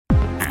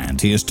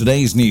And here's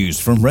today's news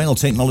from Rail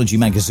Technology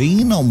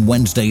Magazine on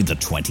Wednesday, the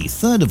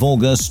 23rd of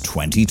August,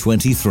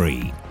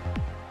 2023.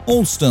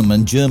 Alstom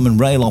and German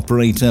rail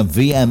operator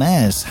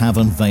VMS have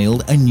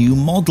unveiled a new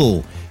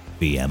model.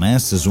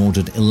 VMS has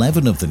ordered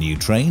 11 of the new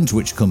trains,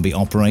 which can be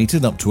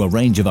operated up to a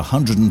range of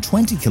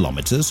 120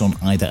 kilometers on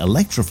either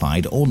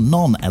electrified or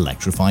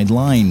non-electrified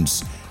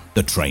lines.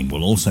 The train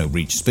will also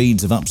reach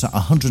speeds of up to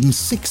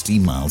 160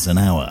 miles an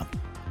hour.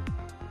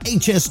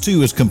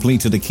 HS2 has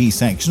completed a key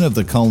section of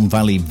the Colne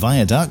Valley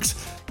Viaduct.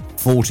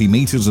 40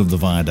 metres of the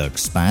viaduct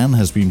span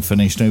has been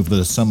finished over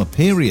the summer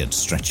period,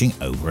 stretching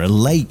over a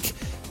lake.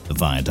 The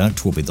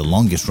viaduct will be the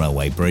longest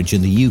railway bridge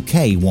in the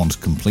UK once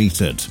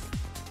completed.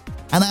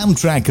 And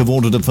Amtrak have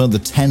ordered a further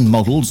 10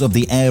 models of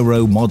the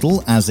Aero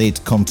model as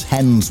it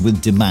contends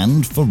with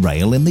demand for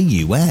rail in the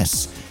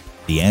US.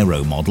 The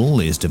Aero model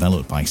is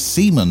developed by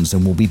Siemens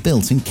and will be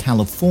built in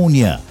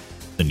California.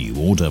 The new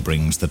order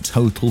brings the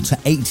total to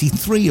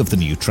 83 of the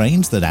new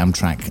trains that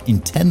Amtrak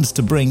intends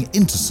to bring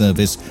into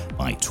service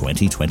by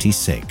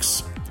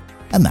 2026.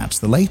 And that's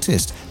the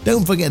latest.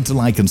 Don't forget to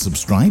like and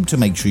subscribe to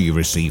make sure you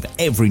receive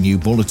every new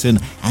bulletin,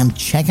 and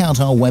check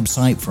out our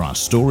website for our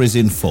stories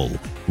in full,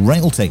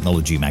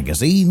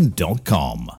 railtechnologymagazine.com.